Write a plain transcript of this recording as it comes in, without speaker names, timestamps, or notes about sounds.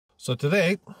So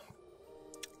today,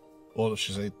 or I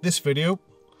should say this video,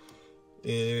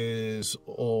 is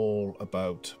all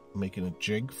about making a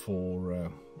jig for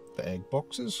the egg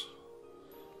boxes.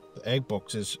 The egg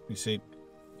boxes, you see,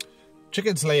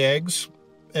 chickens lay eggs.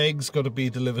 Eggs got to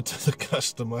be delivered to the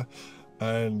customer,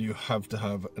 and you have to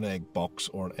have an egg box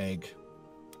or an egg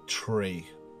tray.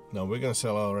 Now we're going to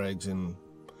sell our eggs in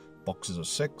boxes of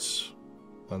 6,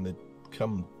 and they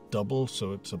come double,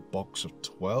 so it's a box of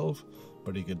 12,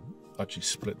 but you could actually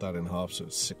split that in half, so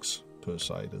it's 6 per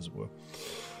side, as it were.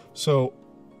 So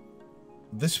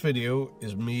this video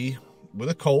is me with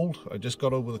a cold. I just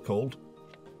got over the cold,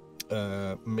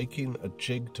 making a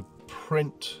jig to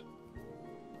print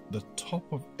the top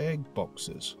of egg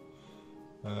boxes.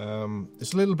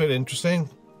 It's a little bit interesting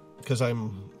because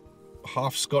I'm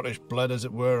half Scottish blood, as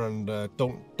it were, and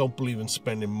don't believe in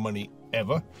spending money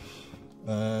ever.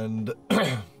 And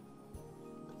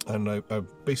and I've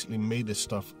basically made this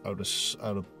stuff out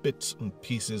of bits and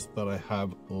pieces that I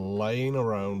have lying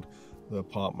around the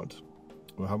apartment.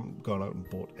 I haven't gone out and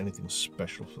bought anything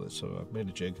special for this, so I've made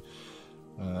a jig,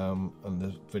 and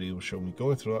the video will show me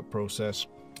going through that process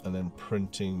and then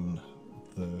printing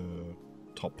the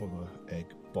top of an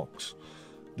egg box.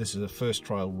 This is a first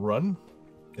trial run.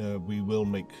 We will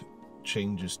make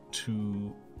changes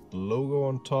to the logo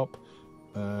on top,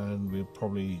 and we'll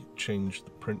probably change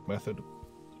the print method.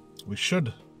 We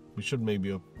should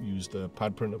maybe use the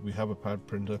pad printer. We have a pad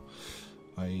printer.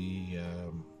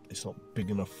 It's not big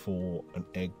enough for an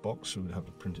egg box, so we'd have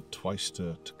to print it twice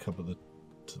to cover the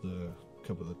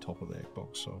top of the egg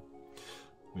box. So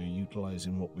we're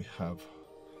utilizing what we have.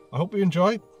 I hope you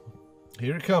enjoy.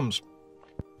 Here it comes.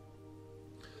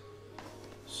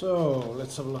 So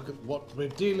let's have a look at what we're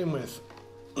dealing with.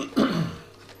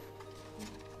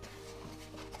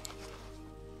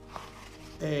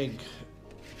 Egg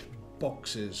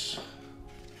boxes.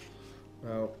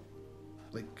 Now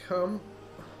they come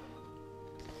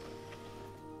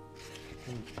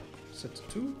in sets of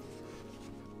 2,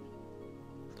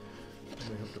 and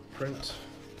we have to print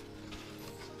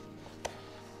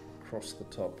across the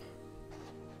top.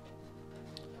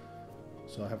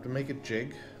 So I have to make a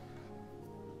jig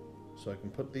so I can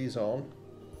put these on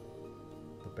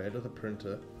the bed of the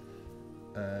printer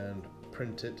and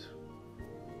print it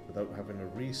without having to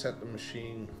reset the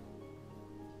machine.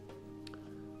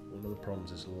 One of the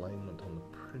problems is alignment on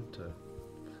the printer,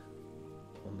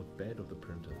 on the bed of the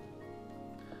printer.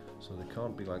 So they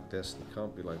can't be like this, they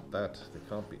can't be like that, they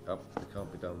can't be up, they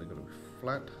can't be down, they've got to be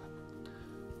flat,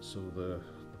 so the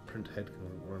print head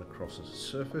can run across a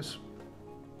surface.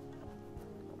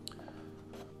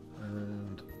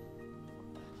 And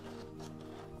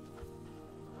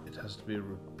it has to be a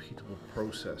repeatable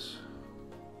process.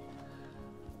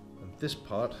 And this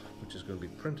part, which is going to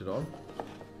be printed on,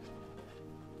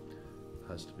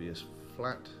 has to be as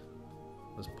flat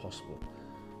as possible.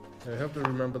 Now you have to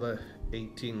remember the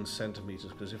 18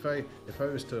 centimeters, because if I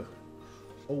was to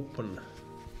open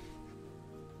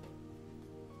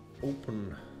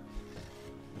the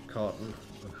carton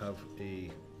and have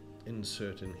a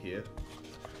insert in here,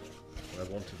 I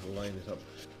wanted to line it up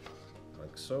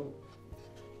like so,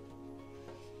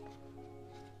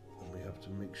 and we have to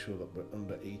make sure that we're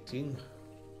under 18.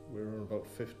 We're on about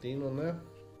 15 on there.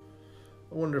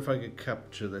 I wonder if I could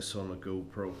capture this on a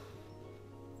GoPro.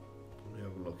 Let me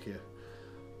have a look here.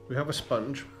 We have a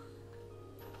sponge,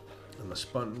 and the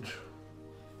sponge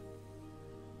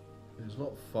is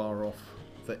not far off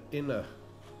the inner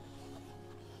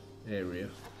area,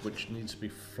 which needs to be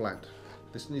flat.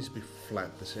 This needs to be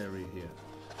flat, this area here.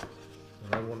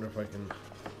 And I wonder if I can,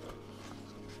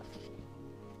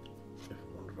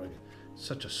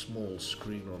 such a small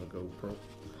screen on a GoPro.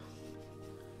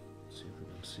 Let's see if we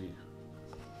can see.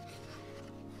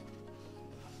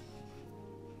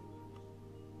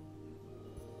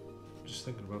 Just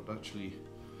thinking about actually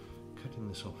cutting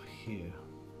this off here,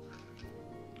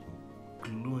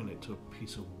 gluing it to a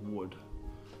piece of wood,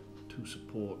 2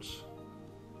 supports,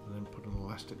 and then put an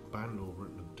elastic band over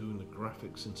it and doing the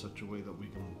graphics in such a way that we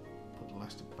can put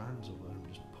elastic bands over there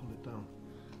and just pull it down.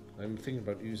 I'm thinking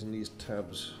about using these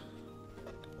tabs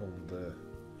on the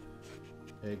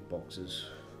egg boxes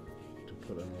to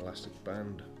put an elastic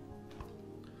band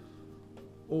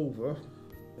over,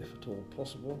 if at all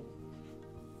possible,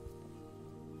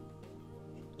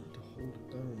 and to hold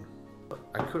it down.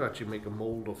 I could actually make a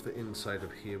mold off the inside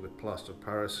of here with plaster of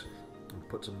Paris and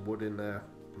put some wood in there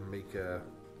and make a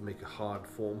hard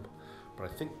form, but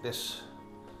I think this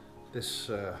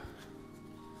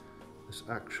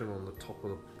action on the top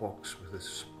of the box with this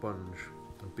sponge,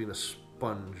 and being a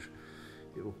sponge,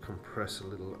 it will compress a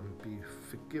little and be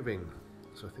forgiving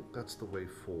So I think that's the way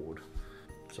forward.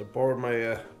 So I borrowed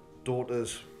my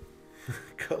daughter's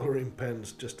colouring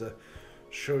pens just to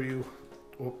show you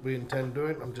what we intend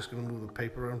doing. I'm just going to move the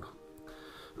paper around.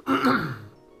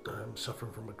 I'm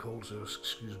suffering from a cold, so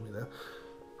excuse me there.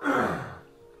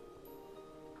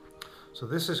 So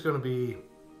this is going to be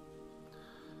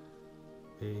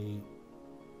a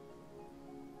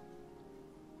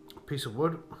piece of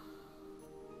wood.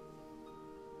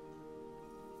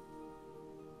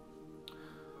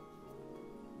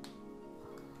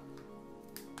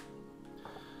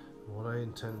 What I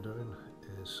intend doing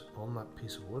is on that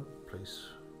piece of wood place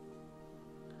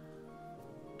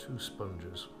 2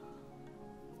 sponges.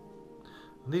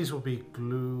 And these will be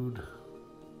glued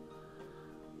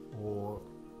or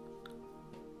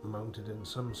mounted in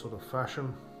some sort of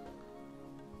fashion.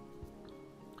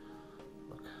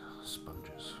 Look,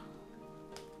 sponges.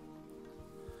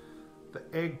 The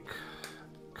egg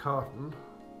carton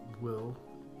will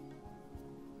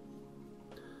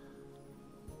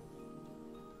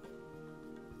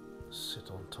sit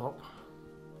on top,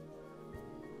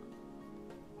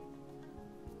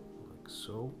 like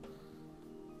so,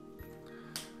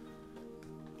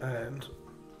 and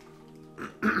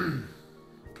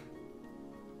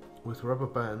with rubber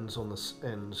bands on the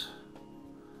ends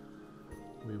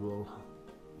we will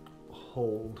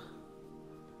hold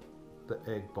the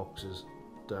egg boxes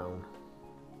down,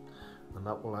 and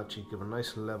that will actually give a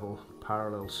nice level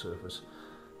parallel surface.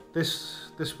 This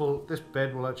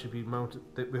bed will actually be mounted.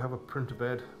 We have a printer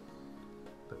bed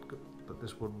that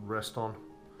this would rest on,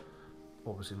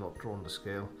 obviously not drawn to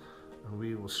scale, and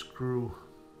we will screw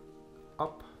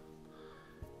up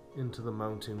into the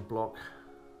mounting block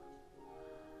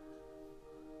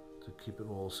to keep it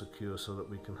all secure so that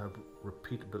we can have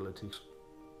repeatability.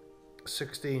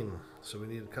 16, so we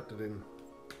need to cut it in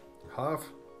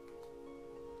half.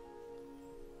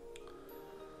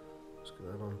 Let's get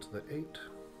that onto the 8.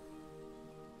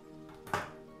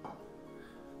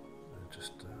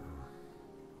 Just,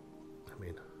 I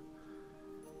mean,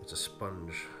 it's a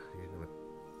sponge. You're going to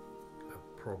have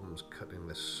problems cutting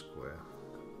this square.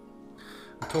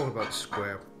 I'm talking about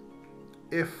square.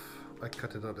 If I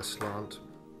cut it at a slant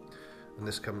and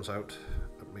this comes out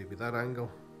at maybe that angle,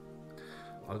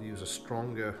 I'll use a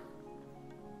stronger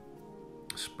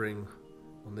spring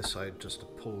on this side just to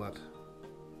pull that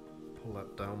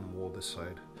down more this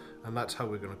side, and that's how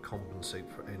we're going to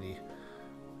compensate for any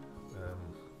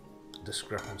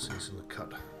discrepancies in the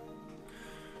cut.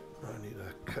 I need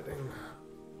a cutting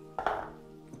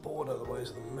board,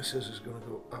 otherwise the missus is going to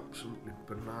go absolutely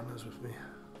bananas with me.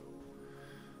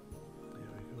 There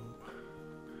we go.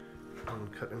 One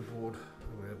cutting board.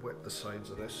 I'm going to wet the sides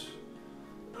of this.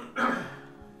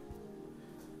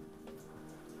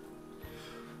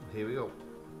 Here we go.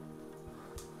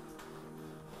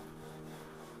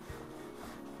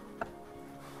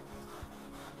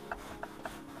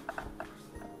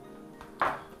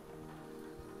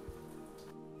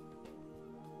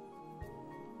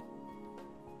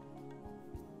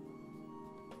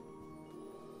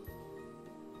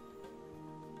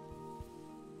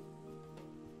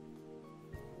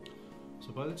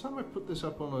 So by the time I put this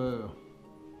up on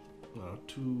a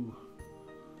 2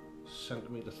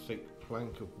 centimeter thick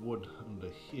plank of wood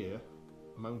under here,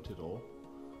 mounted all,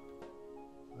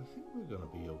 I think we're going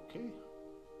to be okay.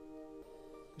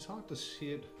 It's hard to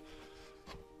see it.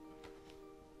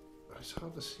 It's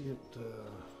hard to see it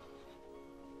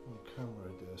on camera, I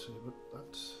dare say, but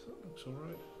that looks all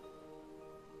right.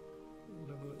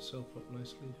 Level itself up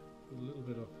nicely with a little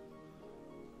bit of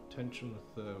tension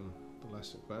with the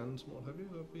elastic bands and what have you.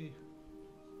 That'll be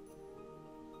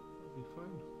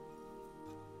fine.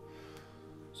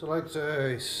 So, like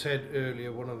I said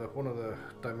earlier, one of the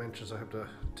dimensions I have to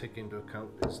take into account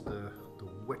is the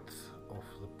width of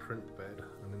the print bed,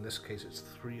 and in this case it's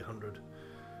 300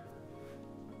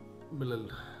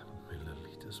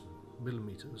 millimeters.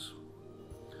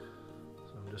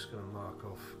 So I'm just going to mark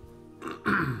off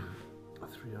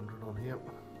 300 on here.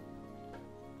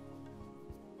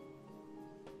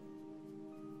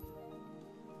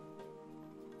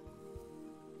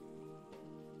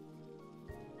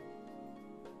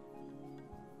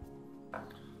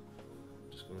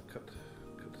 Just going to cut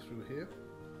through here.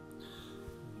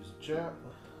 Use a jar.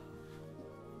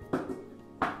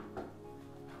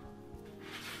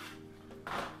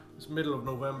 It's middle of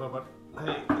November, but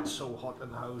hey, it's so hot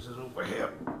in the houses over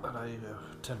here that I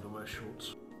tend to wear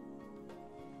shorts.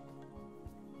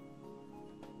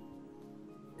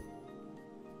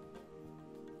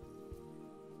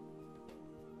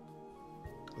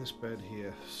 This bed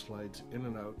here slides in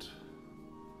and out,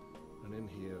 and in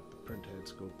here the print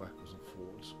heads go backwards and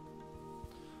forwards.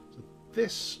 So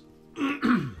This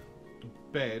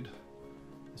bed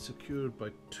is secured by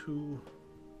two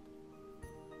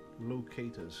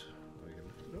locators. I can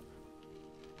lift it up.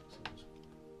 So there's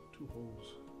two holes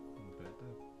in the bed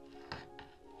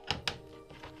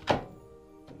there.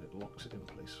 And it locks it in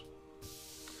place.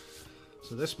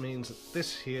 So this means that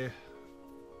this here,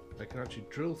 I can actually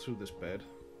drill through this bed,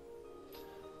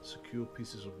 secure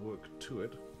pieces of work to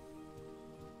it.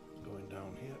 Going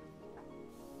down here,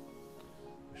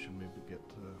 we should maybe get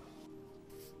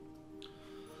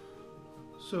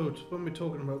so when we're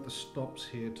talking about the stops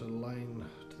here to line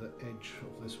to the edge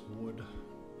of this wood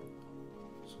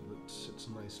so that it sits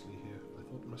nicely here, I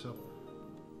thought to myself,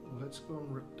 well, let's go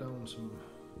and rip down some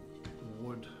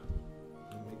wood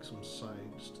and make some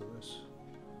sides to this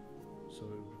so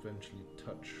it would eventually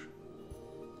touch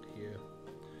here,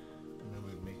 and then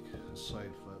we'd make a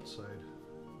side for that side.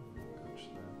 Touch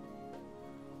there.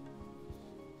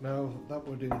 Now that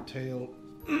would entail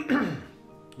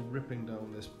ripping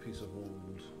down this piece of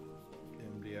old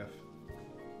MDF,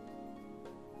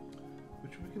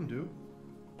 which we can do.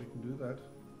 We can do that.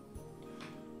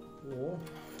 Or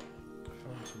I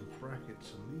found some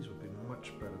brackets, and these would be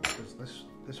much better because this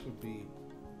would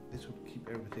keep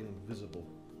everything visible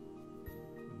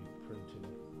when you print in.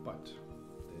 But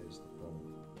there's the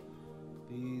problem.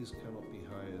 These cannot be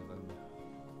higher than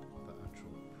the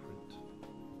actual print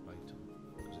item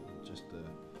because it would just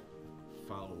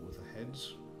foul with the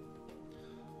heads.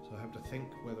 So I have to think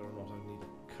whether or not I need to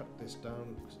cut this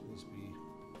down because it needs to be,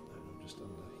 I don't know, just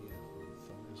under here where the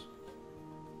thumb is.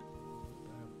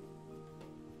 There.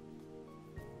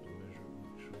 To measure it,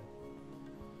 make sure.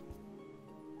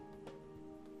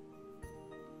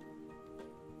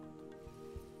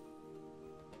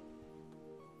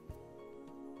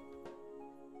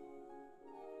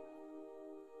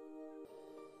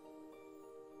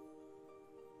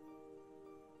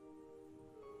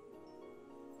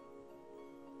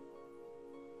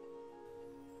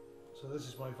 So this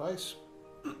is my vise.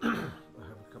 I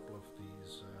have a couple of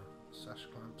these sash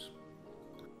clamps.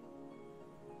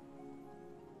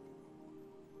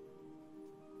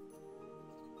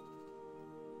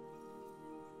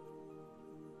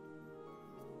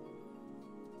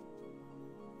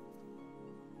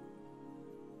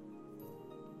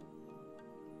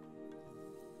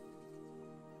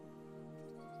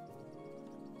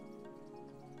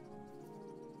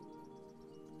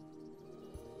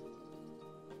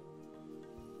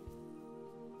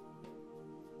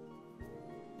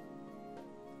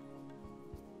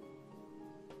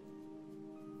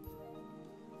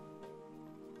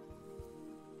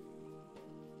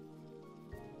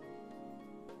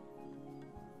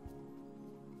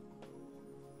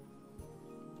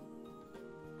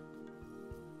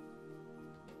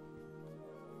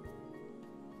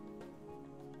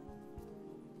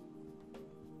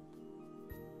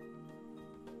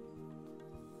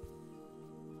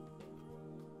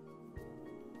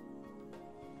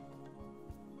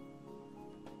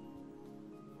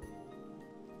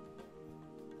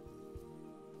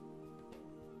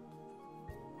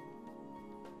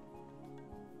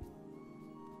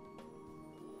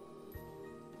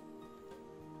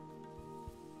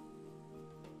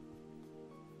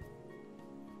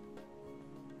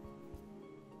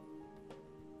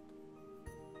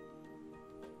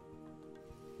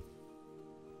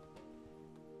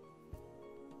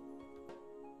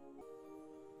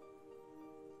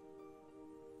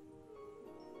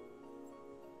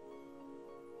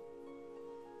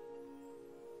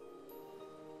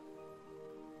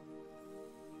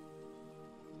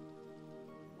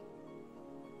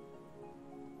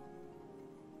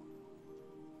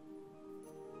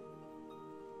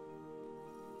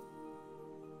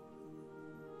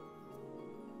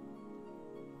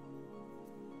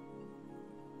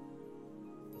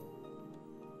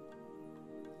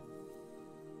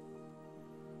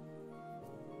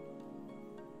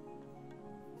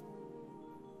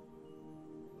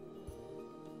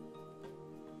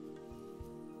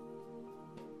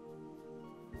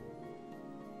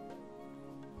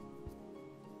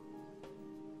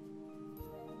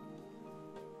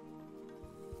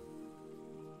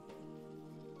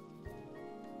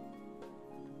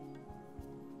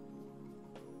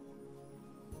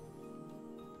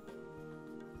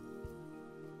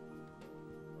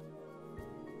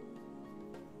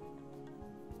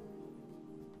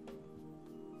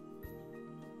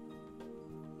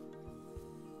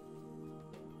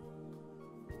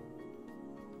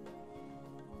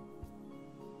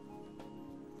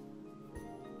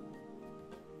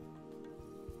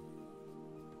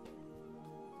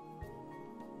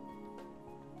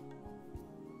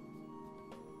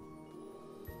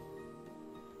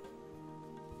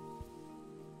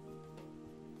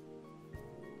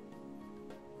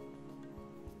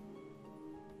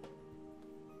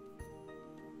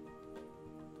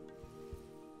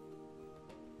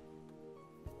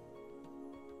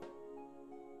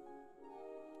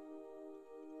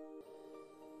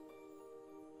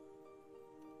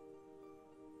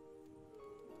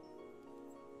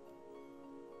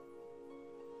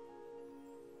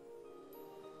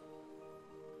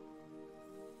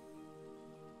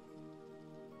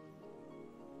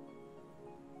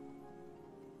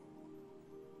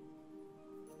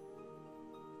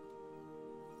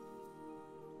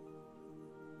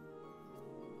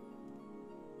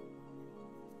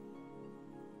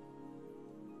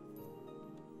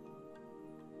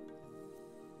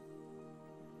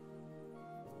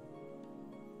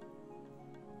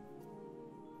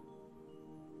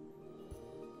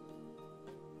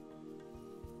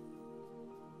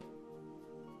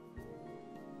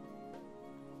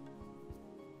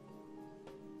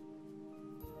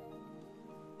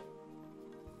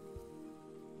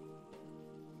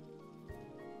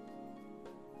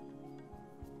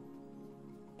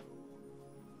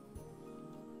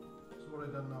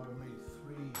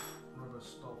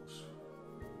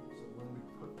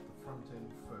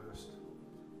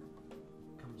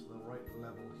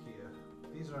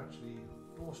 actually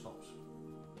door stops.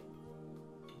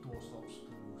 Door stops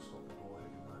to stop the door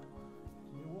hitting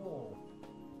the new wall.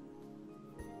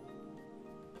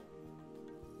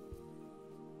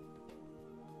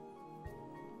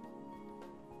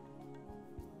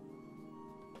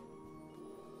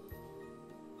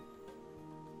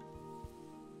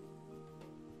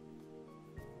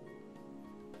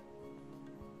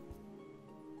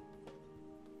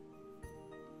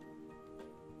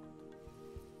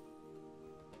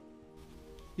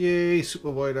 Yay,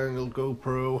 super wide angle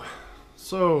GoPro.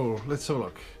 So let's have a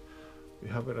look. We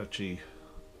have it actually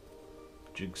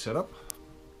jig set up.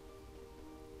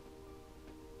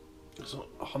 It's not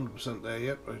 100% there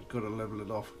yet. I've got to level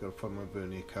it off. I've got to find my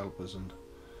vernier calipers and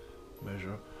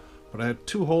measure. But I had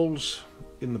 2 holes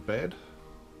in the bed.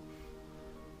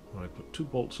 And I put 2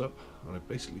 bolts up and I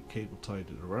basically cable tied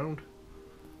it around.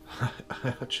 I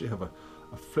actually have a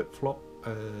flip-flop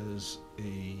as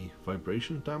a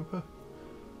vibration damper.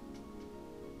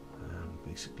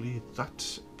 Basically,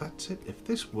 that's it. If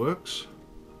this works,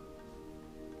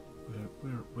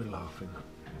 we're laughing.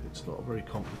 It's not a very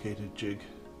complicated jig.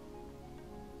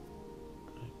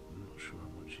 I'm not sure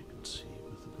how much you can see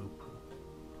with the GoPro,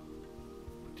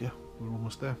 but yeah, we're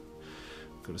almost there.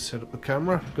 Got to set up the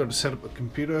camera. Got to set up the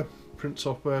computer, print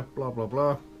software, blah blah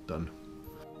blah. Done.